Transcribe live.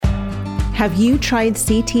Have you tried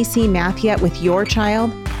CTC Math yet with your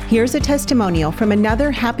child? Here's a testimonial from another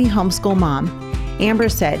happy homeschool mom. Amber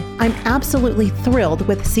said, "I'm absolutely thrilled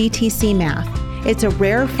with CTC Math. It's a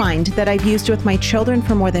rare find that I've used with my children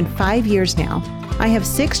for more than 5 years now. I have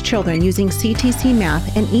 6 children using CTC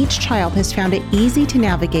Math, and each child has found it easy to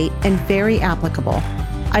navigate and very applicable.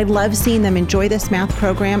 I love seeing them enjoy this math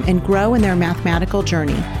program and grow in their mathematical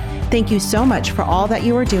journey. Thank you so much for all that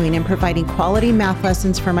you are doing in providing quality math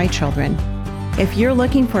lessons for my children." If you're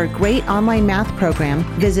looking for a great online math program,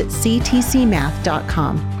 visit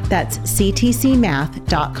ctcmath.com. That's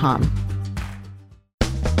ctcmath.com.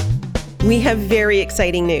 We have very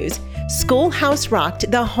exciting news. Schoolhouse Rocked,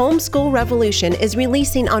 the Homeschool Revolution is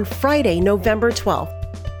releasing on Friday, November 12th.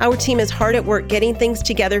 Our team is hard at work getting things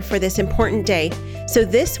together for this important day. So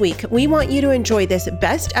this week, we want you to enjoy this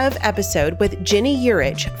best of episode with Ginny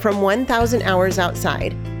Yurich from 1000 Hours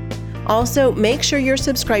Outside. Also, make sure you're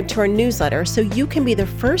subscribed to our newsletter so you can be the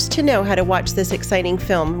first to know how to watch this exciting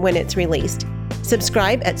film when it's released.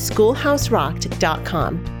 Subscribe at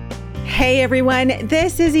schoolhouserocked.com. Hey everyone,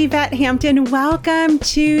 this is Yvette Hampton. Welcome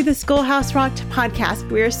to the Schoolhouse Rocked podcast.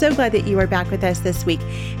 We are so glad that you are back with us this week.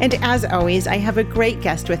 And as always, I have a great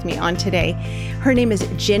guest with me on today. Her name is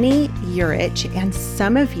Ginny Yurich, and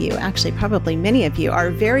some of you, actually probably many of you, are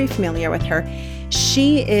very familiar with her.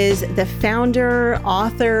 She is the founder,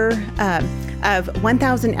 author of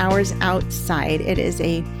 1000 Hours Outside. It is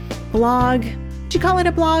a blog. Did you call it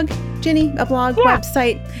a blog, Ginny? A blog,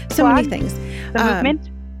 website, so many things. The movement.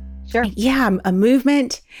 Sure. Yeah, a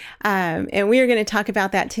movement. And we are going to talk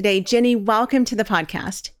about that today. Ginny, welcome to the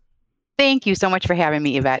podcast. Thank you so much for having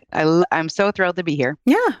me, Yvette. I'm so thrilled to be here.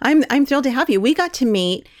 Yeah, I'm thrilled to have you. We got to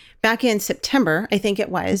meet back in September, I think it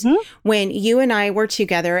was, when you and I were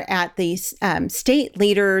together at the State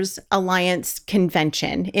Leaders Alliance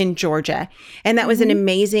Convention in Georgia. And that was an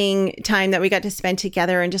amazing time that we got to spend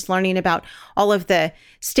together and just learning about all of the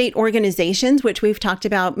state organizations, which we've talked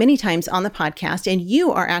about many times on the podcast. And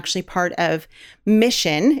you are actually part of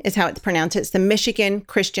Mission, is how it's pronounced. It's the Michigan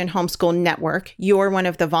Christian Homeschool Network. You're one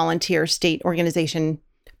of the volunteer state organization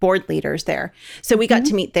board leaders there. So we got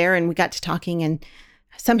to meet there and we got to talking, and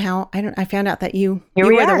somehow I found out that you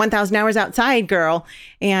were the 1000 Hours Outside girl.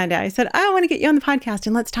 And I said, I want to get you on the podcast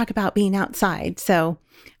and let's talk about being outside. So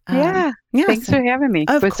thanks for having me.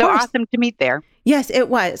 It was so awesome to meet there. Yes, it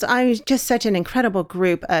was. I was just such an incredible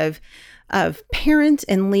group of parents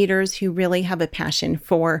and leaders who really have a passion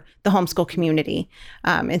for the homeschool community.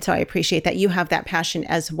 And so I appreciate that you have that passion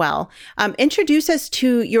as well. Introduce us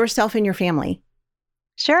to yourself and your family.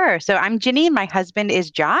 Sure. So I'm Ginny and my husband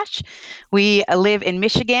is Josh. We live in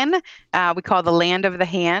Michigan. We call the land of the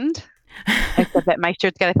hand. Except that my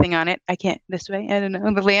shirt's got a thing on it. I can't this way. I don't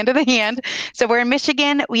know. The land of the hand. So we're in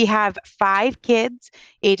Michigan. We have 5 kids,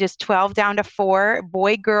 ages 12 down to 4,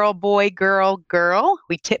 boy, girl, girl.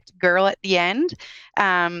 We tipped girl at the end.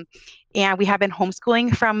 And we have been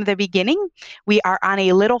homeschooling from the beginning. We are on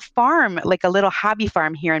a little farm, like a little hobby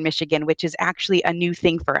farm here in Michigan, which is actually a new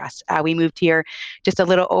thing for us. We moved here just a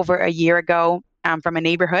little over a year ago from a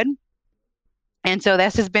neighborhood. And so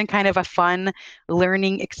this has been kind of a fun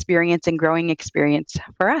learning experience and growing experience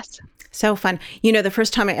for us. So fun. You know, the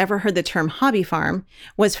first time I ever heard the term hobby farm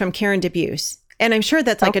was from Karen DeBuse. And I'm sure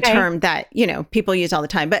that's like a term that, you know, people use all the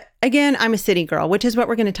time. But again, I'm a city girl, which is what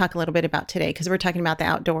we're going to talk a little bit about today, because we're talking about the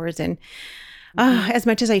outdoors. And as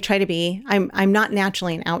much as I try to be, I'm not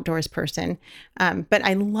naturally an outdoors person, but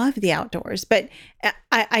I love the outdoors. But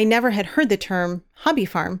I never had heard the term hobby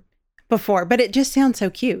farm before, but it just sounds so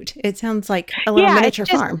cute. It sounds like a little miniature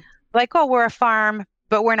farm. Like, oh, we're a farm,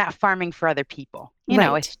 but we're not farming for other people. You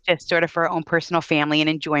know, it's just sort of for our own personal family and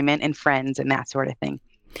enjoyment and friends and that sort of thing.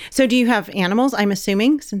 So do you have animals, I'm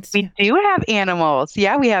assuming? We do have animals.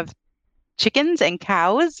 Yeah, we have chickens and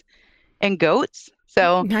cows and goats.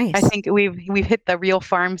 So nice. I think we've hit the real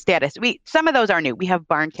farm status. Some of those are new. We have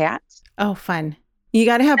barn cats. Oh, fun. You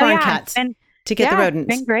got to have barn cats to get the rodents.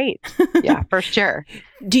 It's been great. Yeah, for sure.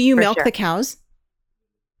 Do you milk the cows?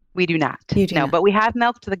 We do not. You do not. But we have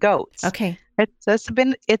milked the goats. Okay. It's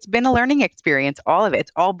been a learning experience. All of it.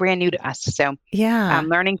 It's all brand new to us. So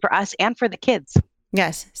learning for us and for the kids.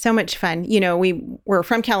 Yes, so much fun. You know, we're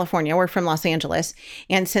from California, we're from Los Angeles.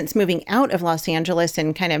 And since moving out of Los Angeles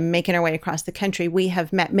and kind of making our way across the country, we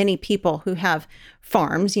have met many people who have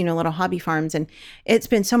farms, you know, little hobby farms. And it's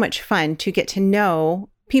been so much fun to get to know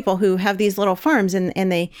people who have these little farms and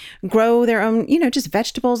they grow their own, you know, just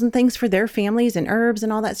vegetables and things for their families and herbs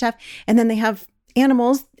and all that stuff. And then they have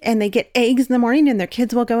animals and they get eggs in the morning and their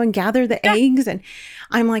kids will go and gather the eggs. And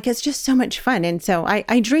I'm like, it's just so much fun. And so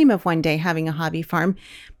I dream of one day having a hobby farm,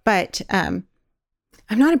 but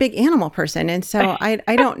I'm not a big animal person, and so I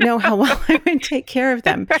don't know how well I would take care of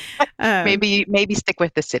them. Maybe stick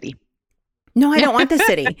with the city. No, I don't want the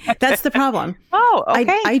city. That's the problem. Oh,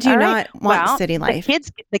 okay. I do All right. not want Well, city life.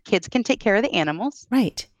 The kids can take care of the animals.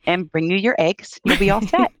 Right. And bring you your eggs. You'll be all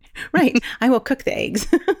set. Right. I will cook the eggs.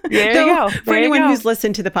 There you go. For anyone who's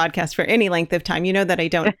listened to the podcast for any length of time, you know that I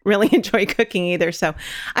don't really enjoy cooking either. So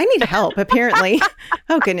I need help, apparently.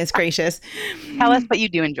 Oh, goodness gracious. Tell us what you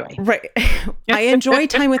do enjoy. Right. I enjoy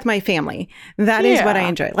time with my family. That is what I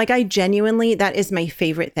enjoy. Like, I genuinely, that is my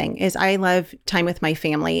favorite thing, is I love time with my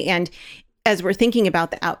family. And as we're thinking about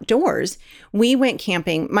the outdoors, we went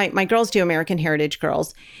camping. My girls do American Heritage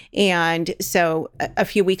Girls. And so a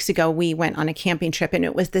few weeks ago, we went on a camping trip, and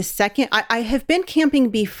it was the second. I have been camping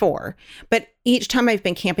before, but each time I've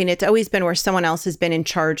been camping, it's always been where someone else has been in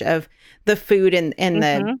charge of the food and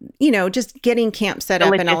the, just getting camp set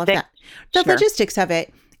up and all of that. The logistics of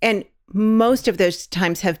it. And most of those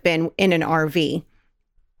times have been in an RV.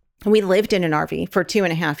 We lived in an RV for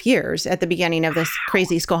 2.5 years at the beginning of this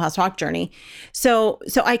crazy Schoolhouse Rock journey. So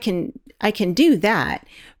I can do that,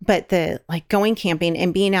 but the like going camping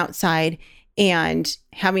and being outside and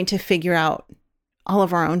having to figure out all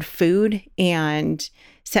of our own food and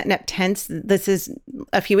setting up tents. This is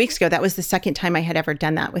a few weeks ago. That was the second time I had ever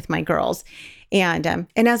done that with my girls. And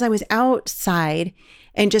as I was outside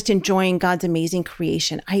and just enjoying God's amazing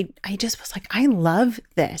creation, I just was like, I love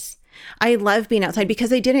this. I love being outside,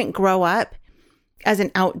 because I didn't grow up as an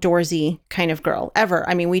outdoorsy kind of girl ever.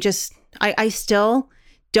 I mean, I still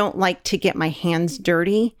don't like to get my hands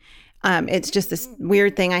dirty. It's just this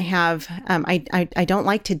weird thing I have. I don't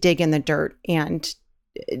like to dig in the dirt and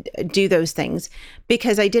do those things,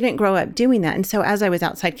 because I didn't grow up doing that. And so as I was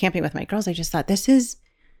outside camping with my girls, I just thought, this is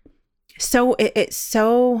so, it's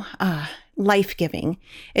so life-giving.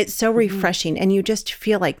 It's so refreshing. And you just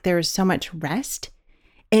feel like there's so much rest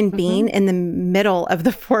in being in the middle of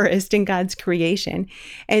the forest in God's creation.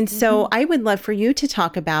 And so I would love for you to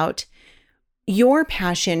talk about your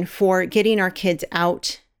passion for getting our kids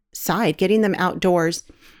outside, getting them outdoors.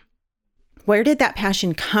 Where did that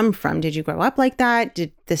passion come from? Did you grow up like that?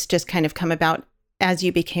 Did this just kind of come about as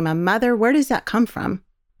you became a mother? Where does that come from?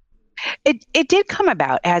 It did come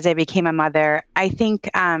about as I became a mother. I think,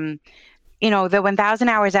 the 1,000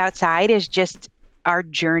 hours outside is just our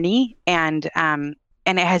journey, and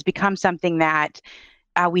it has become something that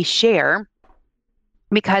we share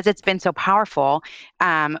because it's been so powerful.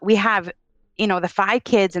 We have, the 5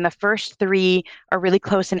 kids, and the first 3 are really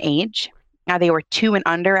close in age. They were 2 and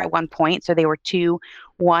under at one point. So they were 2,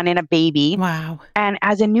 1, and a baby. Wow. And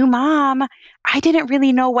as a new mom, I didn't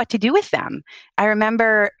really know what to do with them. I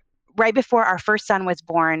remember right before our first son was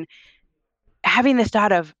born, having this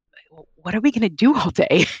thought of, what are we going to do all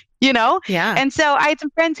day? Yeah. And so I had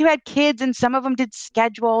some friends who had kids, and some of them did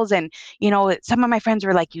schedules, and, some of my friends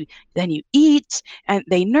were like, then you eat and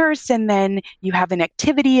they nurse, and then you have an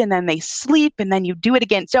activity, and then they sleep, and then you do it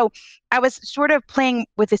again. So I was sort of playing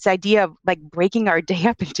with this idea of like breaking our day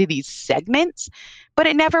up into these segments, but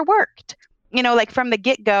it never worked. Like from the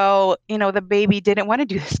get-go, the baby didn't want to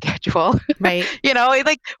do the schedule. Right. He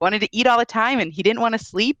like wanted to eat all the time, and he didn't want to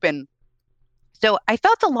sleep. And so I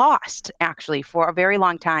felt lost, actually, for a very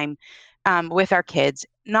long time with our kids,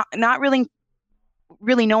 not really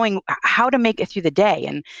knowing how to make it through the day.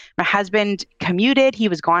 And my husband commuted. He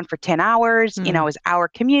was gone for 10 hours, it was our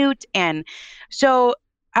commute. And so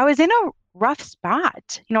I was in a rough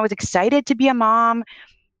spot. I was excited to be a mom,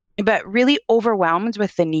 but really overwhelmed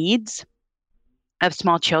with the needs of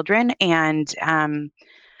small children. And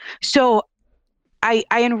so I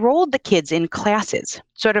enrolled the kids in classes,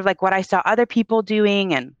 sort of like what I saw other people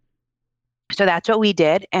doing. And so that's what we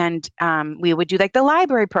did. And we would do like the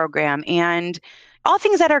library program and all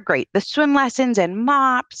things that are great, the swim lessons and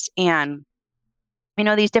MOPS and,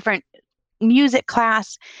 these different music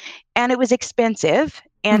class. And it was expensive,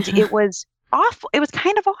 and it was awful. It was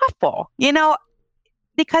kind of awful,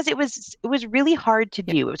 because it was really hard to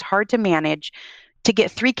do. It was hard to manage, to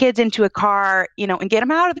get 3 kids into a car, and get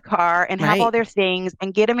them out of the car and have all their things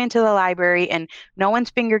and get them into the library, and no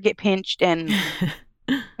one's finger get pinched. And,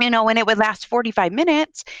 and it would last 45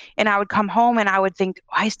 minutes, and I would come home and I would think,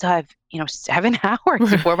 I still have, 7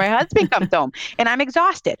 hours before my husband comes home, and I'm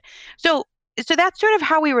exhausted. So that's sort of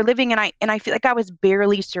how we were living. And I feel like I was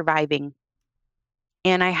barely surviving.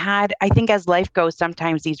 And I think as life goes,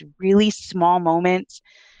 sometimes these really small moments,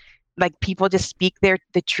 like people just speak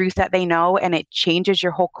the truth that they know, and it changes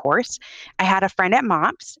your whole course. I had a friend at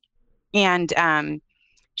MOPS, and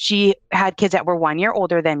she had kids that were 1 year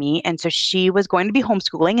older than me. And so she was going to be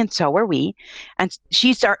homeschooling, and so were we. And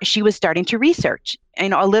she was starting to research,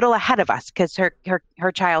 a little ahead of us, because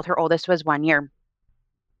her child, her oldest, was 1 year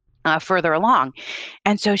further along.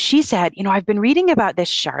 And so she said, I've been reading about this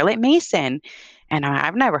Charlotte Mason, and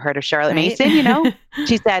I've never heard of Charlotte Right. Mason.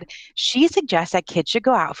 She said she suggests that kids should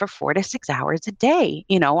go out for 4 to 6 hours a day,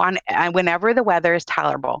 on whenever the weather is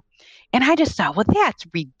tolerable. And I just thought, well, that's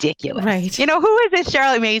ridiculous. Right. Who is this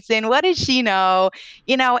Charlotte Mason? What does she know?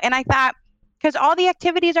 And I thought, because all the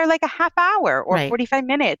activities are like a half hour or Right. 45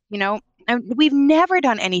 minutes, and we've never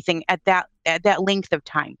done anything at that length of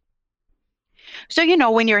time.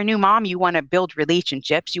 So, when you're a new mom, you want to build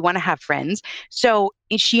relationships, you want to have friends. So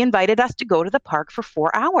she invited us to go to the park for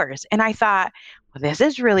 4 hours. And I thought, well, this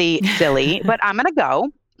is really silly, but I'm going to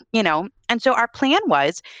go, And so our plan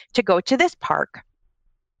was to go to this park.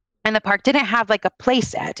 And the park didn't have like a play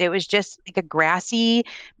set. It was just like a grassy,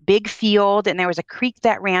 big field. And there was a creek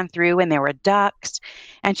that ran through, and there were ducks.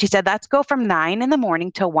 And she said, let's go from 9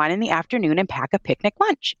 a.m. till 1 p.m. and pack a picnic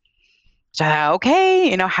lunch. So,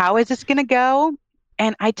 okay, how is this going to go?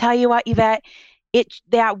 And I tell you what, Yvette,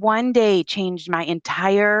 that one day changed my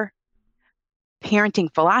entire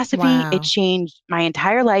parenting philosophy. Wow. It changed my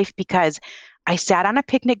entire life, because I sat on a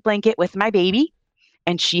picnic blanket with my baby,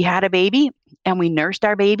 and she had a baby, and we nursed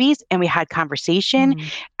our babies, and we had conversation.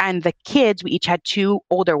 And the kids, we each had 2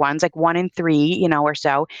 older ones, like 1 and 3, or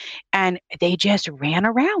so, and they just ran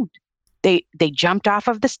around. They jumped off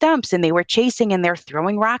of the stumps, and they were chasing, and they're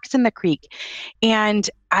throwing rocks in the creek. And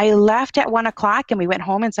I left at 1 o'clock, and we went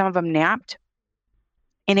home, and some of them napped.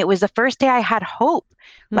 And it was the first day I had hope.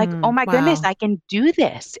 Like, oh my goodness, I can do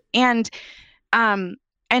this. And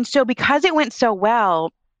so because it went so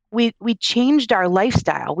well, we changed our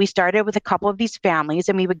lifestyle. We started with a couple of these families,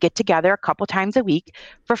 and we would get together a couple times a week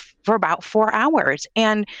for about 4 hours.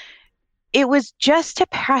 And it was just to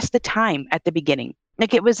pass the time at the beginning.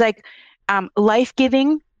 Like, it was like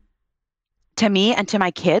life-giving to me and to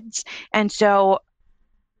my kids. And so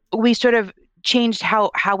we sort of changed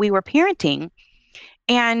how we were parenting.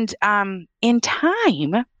 And in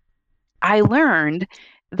time, I learned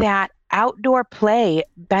that outdoor play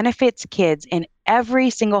benefits kids in every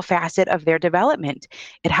single facet of their development.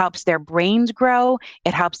 It helps their brains grow.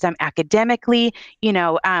 It helps them academically.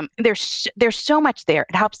 There's so much there.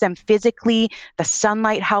 It helps them physically. The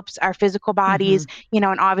sunlight helps our physical bodies,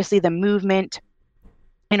 and obviously the movement,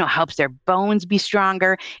 helps their bones be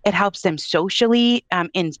stronger. It helps them socially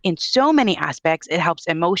in so many aspects. It helps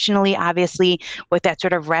emotionally, obviously, with that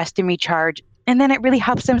sort of rest and recharge. And then it really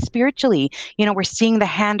helps them spiritually. We're seeing the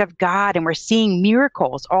hand of God, and we're seeing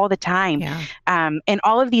miracles all the time. Yeah. And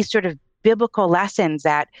all of these sort of biblical lessons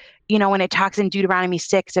that, when it talks in Deuteronomy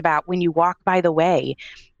 6 about when you walk by the way,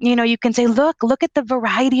 you can say, look at the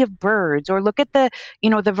variety of birds, or look at the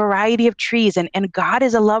variety of trees. And God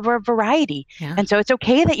is a lover of variety. Yeah. And so it's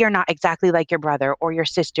okay that you're not exactly like your brother or your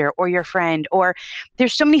sister or your friend, or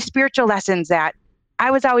there's so many spiritual lessons that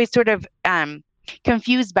I was always sort of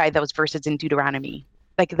confused by those verses in Deuteronomy,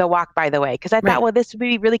 like the walk by the way, because I thought, well, this would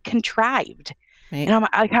be really contrived. Right. And I'm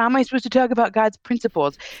like, how am I supposed to talk about God's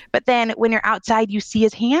principles? But then when you're outside, you see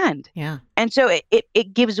his hand. Yeah. And so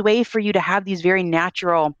it gives way for you to have these very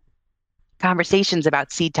natural conversations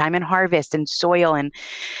about seed time and harvest and soil.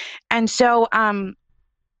 And so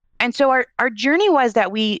our journey was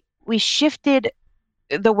that we shifted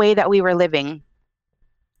the way that we were living.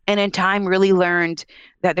 And in time really learned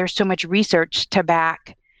that there's so much research to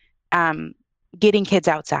back getting kids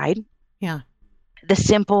outside. Yeah. The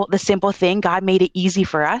simple thing, God made it easy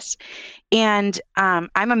for us. And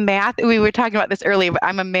we were talking about this earlier, but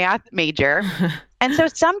I'm a math major. And so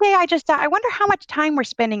someday I just thought, I wonder how much time we're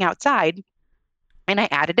spending outside. And I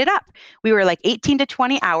added it up. We were like 18 to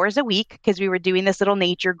 20 hours a week, because we were doing this little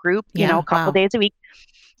nature group, a couple days a week.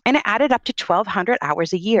 And it added up to 1,200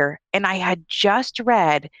 hours a year. And I had just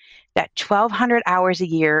read that 1,200 hours a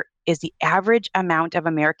year is the average amount of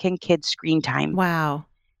American kids' screen time. Wow.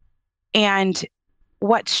 And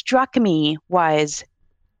what struck me was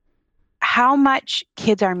how much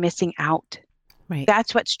kids are missing out. Right.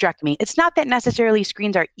 That's what struck me. It's not that necessarily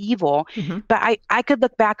screens are evil, but I could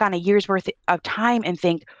look back on a year's worth of time and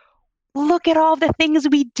think, look at all the things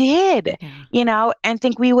we did, and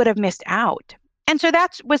think we would have missed out. And so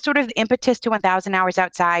that was sort of the impetus to 1,000 Hours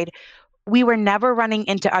Outside. We were never running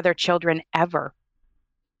into other children ever.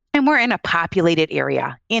 And we're in a populated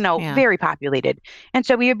area, very populated. And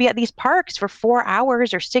so we would be at these parks for 4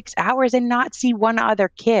 hours or 6 hours and not see one other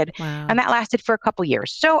kid. Wow. And that lasted for a couple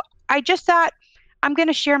years. So I just thought, I'm going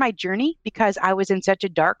to share my journey, because I was in such a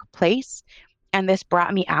dark place, and this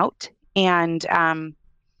brought me out. And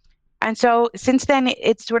And so since then,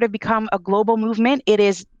 it's sort of become a global movement. It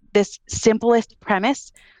is this simplest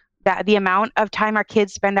premise that the amount of time our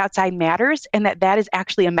kids spend outside matters, and that is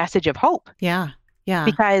actually a message of hope. Yeah. Yeah.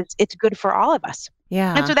 Because it's good for all of us.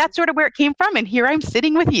 And so that's sort of where it came from. And here I'm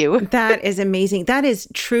sitting with you. That is amazing. That is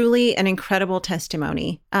truly an incredible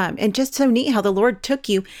testimony. And just so neat how the Lord took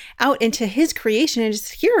you out into his creation and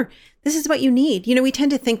just here, this is what you need. We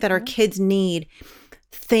tend to think that our kids need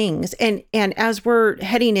things. And as we're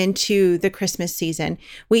heading into the Christmas season,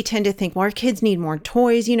 we tend to think, well, our kids need more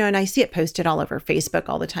toys, and I see it posted all over Facebook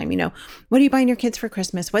all the time. What are you buying your kids for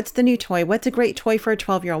Christmas? What's the new toy? What's a great toy for a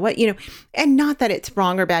 12-year-old? And not that it's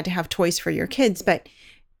wrong or bad to have toys for your kids, but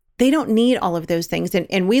they don't need all of those things.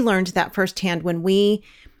 And we learned that firsthand when we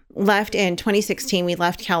left in 2016. We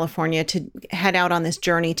left California to head out on this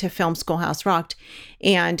journey to film Schoolhouse Rocked.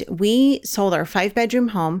 And we sold our 5-bedroom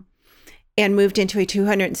home and moved into a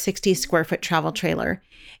 260 square foot travel trailer.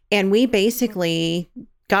 And we basically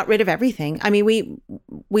got rid of everything. I mean,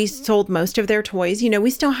 we sold most of their toys. We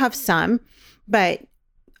still have some, but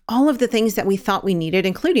all of the things that we thought we needed,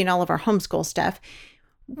 including all of our homeschool stuff,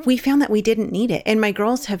 we found that we didn't need it. And my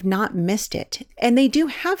girls have not missed it. And they do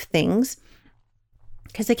have things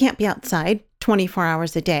because they can't be outside 24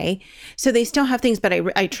 hours a day. So they still have things, but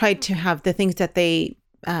I tried to have the things that they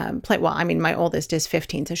play. Well, I mean, my oldest is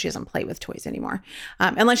 15, so she doesn't play with toys anymore.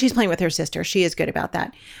 Unless she's playing with her sister. She is good about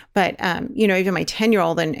that. But, even my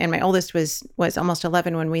 10-year-old and my oldest was almost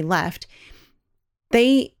 11 when we left.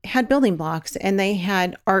 They had building blocks and they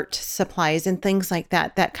had art supplies and things like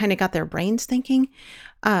that kind of got their brains thinking.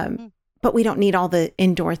 But we don't need all the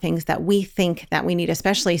indoor things that we think that we need,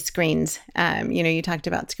 especially screens. You talked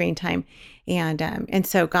about screen time. And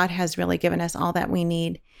so God has really given us all that we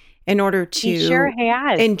need in order to He sure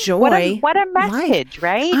has. Enjoy what a message, life.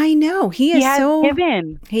 right? I know. He is so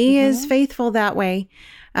given. He is faithful that way.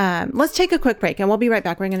 Let's take a quick break and we'll be right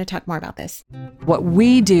back. We're going to talk more about this. What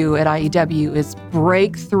we do at IEW is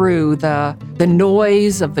break through the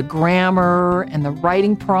noise of the grammar and the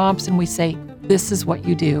writing prompts, and we say, this is what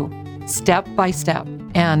you do, step by step.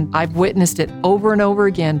 And I've witnessed it over and over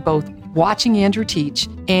again, both watching Andrew teach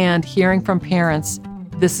and hearing from parents,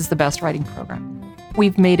 this is the best writing program.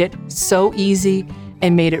 We've made it so easy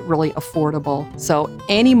and made it really affordable. So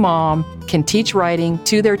any mom can teach writing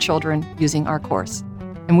to their children using our course,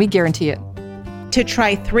 and we guarantee it. To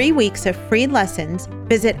try 3 weeks of free lessons,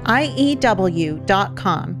 visit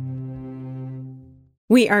IEW.com.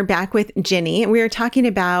 We are back with Ginny, and we are talking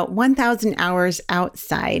about 1,000 hours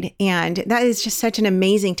outside. And that is just such an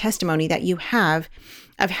amazing testimony that you have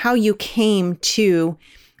of how you came to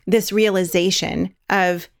this realization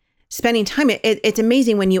of spending time. It's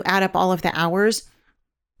amazing when you add up all of the hours.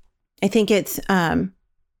 I think it's, I'm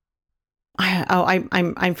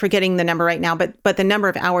forgetting the number right now, but the number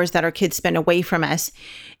of hours that our kids spend away from us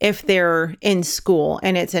if they're in school,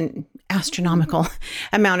 and it's an astronomical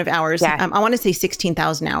amount of hours. Yeah. I want to say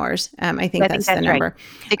 16,000 hours. I think that's the number.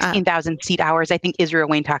 Right. 16,000 seat hours. I think Israel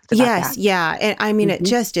Wayne talks about that. Yes. Yeah. And I mean, it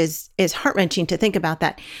just is heart-wrenching to think about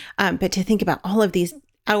that. But to think about all of these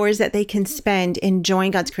hours that they can spend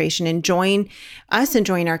enjoying God's creation, enjoying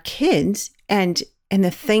our kids, and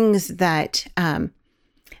the things that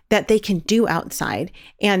that they can do outside,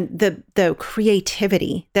 and the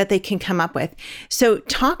creativity that they can come up with. So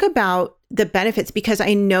talk about the benefits, because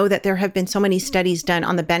I know that there have been so many studies done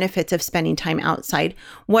on the benefits of spending time outside.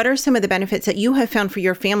 What are some of the benefits that you have found for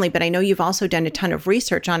your family? But I know you've also done a ton of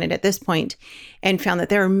research on it at this point and found that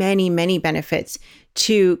there are many, many benefits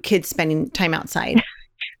to kids spending time outside.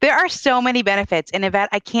 There are so many benefits. And Yvette,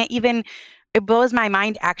 it blows my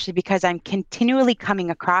mind actually, because I'm continually coming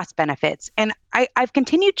across benefits. And I've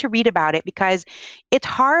continued to read about it because it's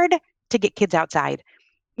hard to get kids outside.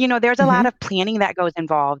 There's a lot of planning that goes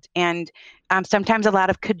involved, and sometimes a lot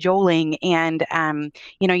of cajoling, and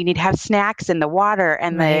you need to have snacks and the water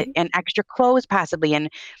and and extra clothes possibly. And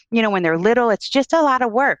when they're little, it's just a lot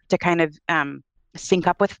of work to kind of sync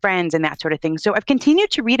up with friends and that sort of thing. So I've continued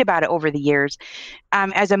to read about it over the years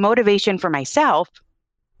as a motivation for myself.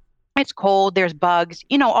 It's cold, there's bugs,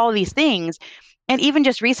 all these things. And even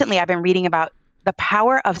just recently, I've been reading about the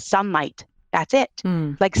power of sunlight. That's it.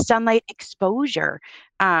 Like sunlight exposure.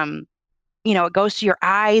 It goes to your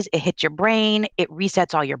eyes, it hits your brain, it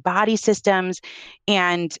resets all your body systems.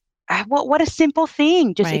 And what a simple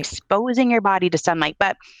thing, just exposing your body to sunlight.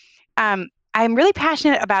 But I'm really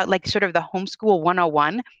passionate about like sort of the homeschool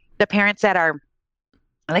 101, the parents that are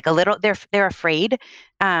like they're afraid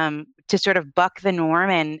to sort of buck the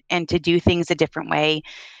norm and to do things a different way.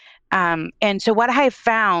 And so what I have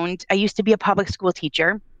found, I used to be a public school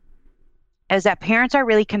teacher. is that parents are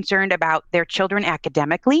really concerned about their children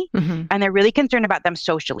academically, Mm-hmm. and they're really concerned about them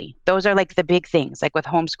socially. Those are like the big things, like with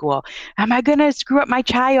homeschool. Am I going to screw up my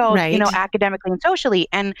child, Right. academically and socially?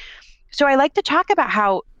 And so I like to talk about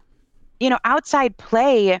how, outside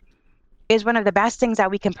play is one of the best things that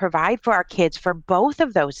we can provide for our kids for both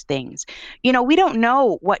of those things. We don't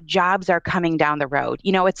know what jobs are coming down the road.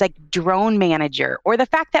 It's like drone manager, or the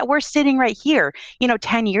fact that we're sitting right here.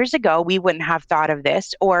 10 years ago, we wouldn't have thought of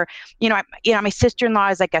this. Or, my sister-in-law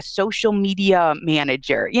is like a social media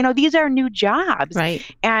manager. These are new jobs. Right.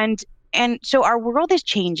 And so our world is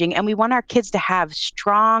changing, and we want our kids to have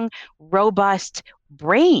strong, robust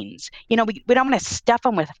brains. We don't want to stuff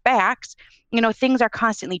them with facts. Things are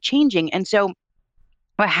constantly changing. And so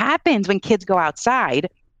what happens when kids go outside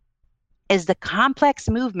is the complex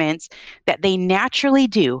movements that they naturally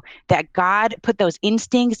do, that God put those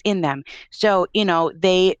instincts in them. So,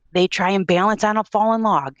 they try and balance on a fallen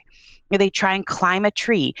log. They try and climb a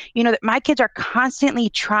tree. My kids are constantly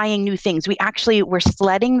trying new things. We're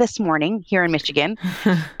sledding this morning here in Michigan,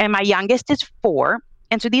 and my youngest is 4.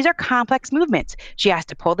 And so these are complex movements. She has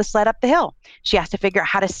to pull the sled up the hill. She has to figure out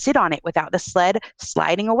how to sit on it without the sled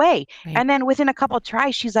sliding away. Right. And then within a couple of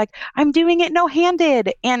tries, she's like, I'm doing it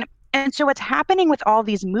no-handed. And so what's happening with all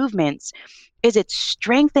these movements is it's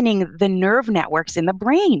strengthening the nerve networks in the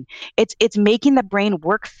brain. It's making the brain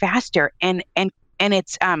work faster, and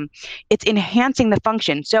it's enhancing the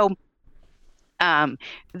function. So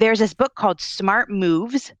there's this book called Smart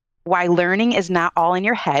Moves: Why Learning is Not All in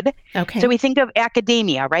Your Head. Okay. So we think of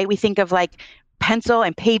academia, right? We think of like pencil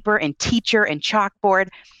and paper and teacher and chalkboard.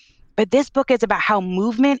 But this book is about how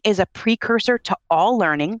movement is a precursor to all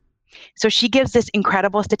learning. So she gives this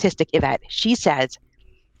incredible statistic, Yvette. She says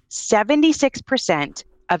 76%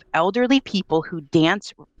 of elderly people who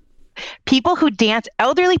dance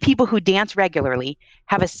regularly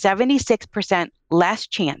have a 76% less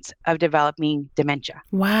chance of developing dementia.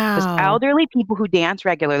 Wow. Because elderly people who dance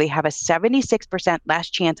regularly have a 76% less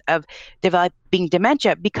chance of developing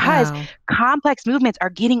dementia, because Wow. complex movements are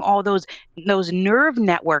getting all those nerve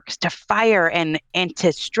networks to fire and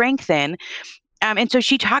to strengthen. And so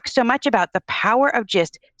she talks so much about the power of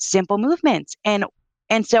just simple movements. And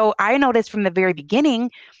so I noticed from the very beginning,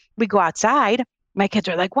 we go outside, my kids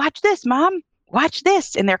are like, watch this, Mom, watch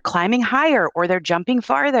this. And they're climbing higher, or they're jumping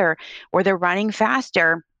farther, or they're running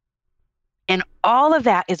faster. And all of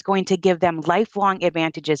that is going to give them lifelong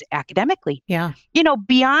advantages academically. Yeah.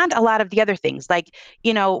 Beyond a lot of the other things, like,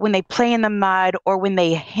 when they play in the mud, or when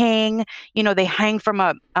they hang, they hang from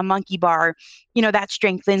a monkey bar, that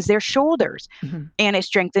strengthens their shoulders, Mm-hmm. and it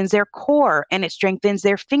strengthens their core, and it strengthens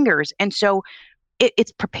their fingers. And so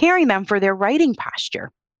it's preparing them for their writing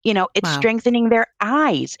posture. It's Wow. strengthening their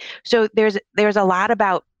eyes. So there's a lot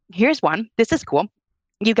about, here's one, this is cool.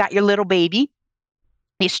 You got your little baby,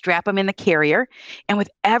 you strap them in the carrier, and with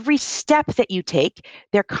every step that you take,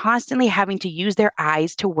 they're constantly having to use their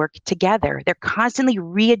eyes to work together. They're constantly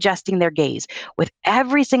readjusting their gaze with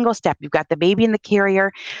every single step. You've got the baby in the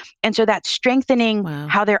carrier. And so that's strengthening Wow.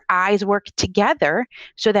 how their eyes work together,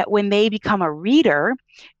 so that when they become a reader,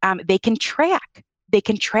 they can track. They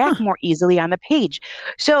can track more easily on the page.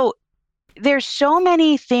 So there's so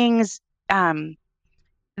many things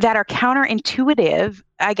that are counterintuitive,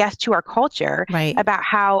 I guess, to our culture, Right. about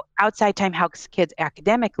how outside time helps kids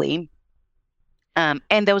academically.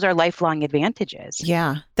 And those are lifelong advantages.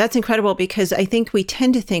 Yeah, that's incredible, because I think we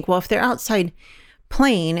tend to think, well, if they're outside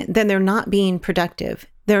playing, then they're not being productive.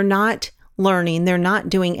 They're not learning. They're not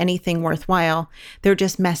doing anything worthwhile. They're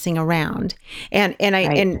just messing around. And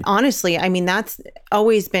Right. and honestly, I mean, that's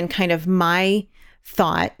always been kind of my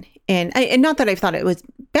thought. And not that I've thought it was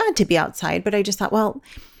bad to be outside, but I just thought, well,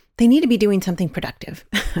 they need to be doing something productive.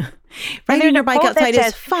 Riding your bike outside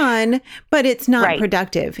is fun, but it's not Right.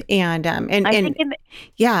 productive. And I think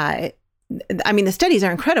yeah, I mean, the studies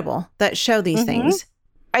are incredible that show these Mhm. things.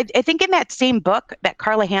 I think in that same book, that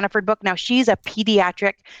Carla Hannaford book, now she's a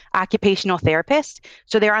pediatric occupational therapist.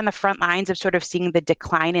 So they're on the front lines of sort of seeing the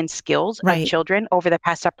decline in skills Right. of children over the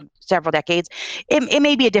past several decades. It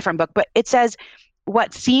may be a different book, but it says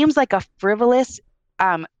what seems like a frivolous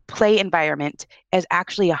play environment is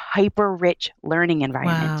actually a hyper-rich learning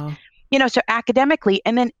environment. Wow. So academically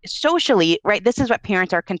and then socially, right? This is what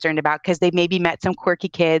parents are concerned about, because they maybe met some quirky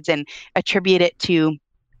kids and attribute it to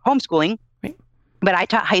homeschooling. Right. But I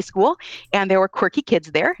taught high school, and there were quirky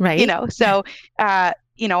kids there. Right. So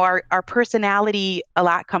our personality a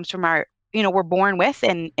lot comes from our, we're born with,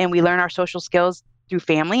 and we learn our social skills through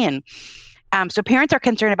family. And so parents are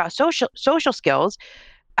concerned about social skills.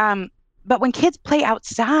 But when kids play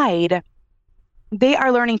outside, they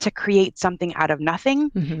are learning to create something out of nothing.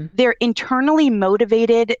 Mm-hmm. They're internally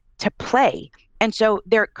motivated to play. And so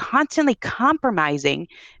they're constantly compromising.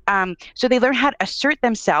 So they learn how to assert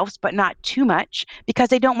themselves, but not too much, because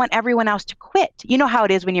they don't want everyone else to quit. You know how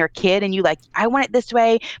it is when you're a kid and you like, I want it this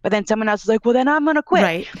way, but then someone else is like, well, then I'm going to quit.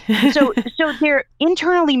 Right. So they're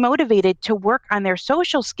internally motivated to work on their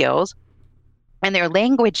social skills and their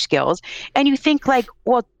language skills. And you think like,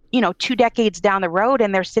 well, 2 decades down the road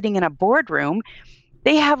and they're sitting in a boardroom,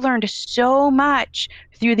 they have learned so much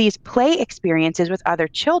through these play experiences with other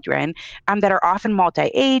children that are often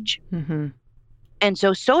multi-age. Mm-hmm. And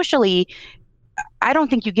so socially, I don't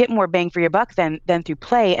think you get more bang for your buck than through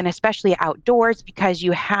play, and especially outdoors, because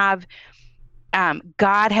you have,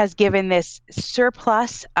 God has given this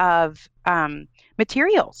surplus of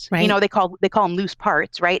materials. Right. They call them loose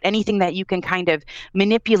parts, right? Anything that you can kind of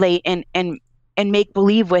manipulate and make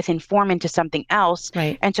believe with and form into something else.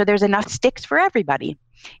 Right. And so there's enough sticks for everybody.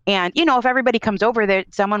 And, if everybody comes over there,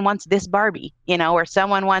 someone wants this Barbie, or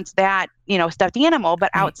someone wants that, stuffed animal,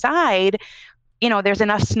 but Right. outside, there's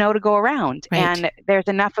enough snow to go around. Right. And there's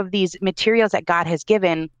enough of these materials that God has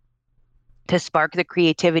given to spark the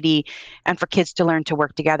creativity and for kids to learn to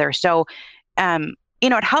work together. So,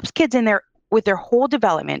 it helps kids with their whole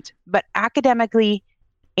development, but academically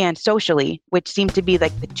and socially, which seem to be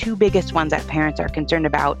like the two biggest ones that parents are concerned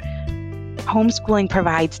about, homeschooling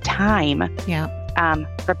provides time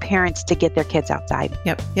for parents to get their kids outside.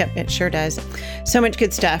 Yep, it sure does. So much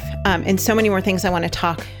good stuff, and so many more things I want to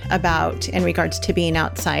talk about in regards to being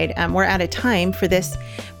outside. We're out of time for this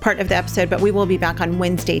part of the episode, but we will be back on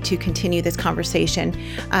Wednesday to continue this conversation.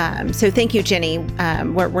 So thank you, Jenny.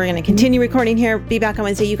 We're going to continue recording here, be back on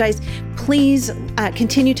Wednesday. You guys, please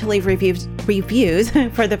continue to leave reviews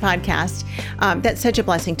for the podcast. That's such a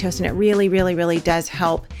blessing to us, and it really, really, really does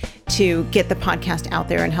help to get the podcast out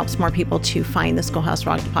there and helps more people to find the Schoolhouse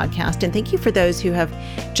Rocked podcast. And thank you for those who have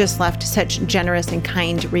just left such generous and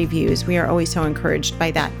kind reviews. We are always so encouraged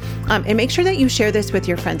by that. And make sure that you share this with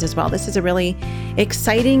your friends as well. This is a really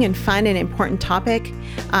exciting and fun and important topic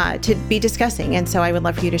to be discussing. And so I would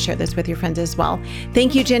love for you to share this with your friends as well.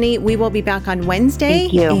 Thank you, Jenny. We will be back on Wednesday.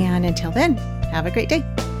 Thank you. And until then, have a great day.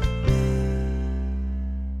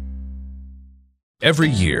 Every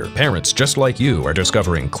year, parents just like you are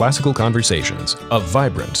discovering Classical Conversations, a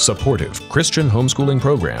vibrant, supportive Christian homeschooling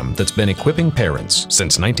program that's been equipping parents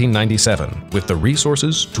since 1997 with the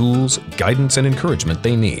resources, tools, guidance, and encouragement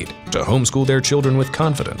they need to homeschool their children with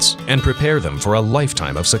confidence and prepare them for a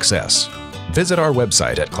lifetime of success. Visit our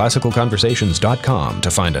website at classicalconversations.com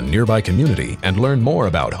to find a nearby community and learn more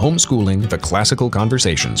about homeschooling the Classical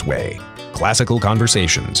Conversations way. Classical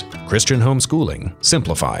Conversations, Christian homeschooling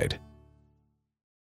simplified.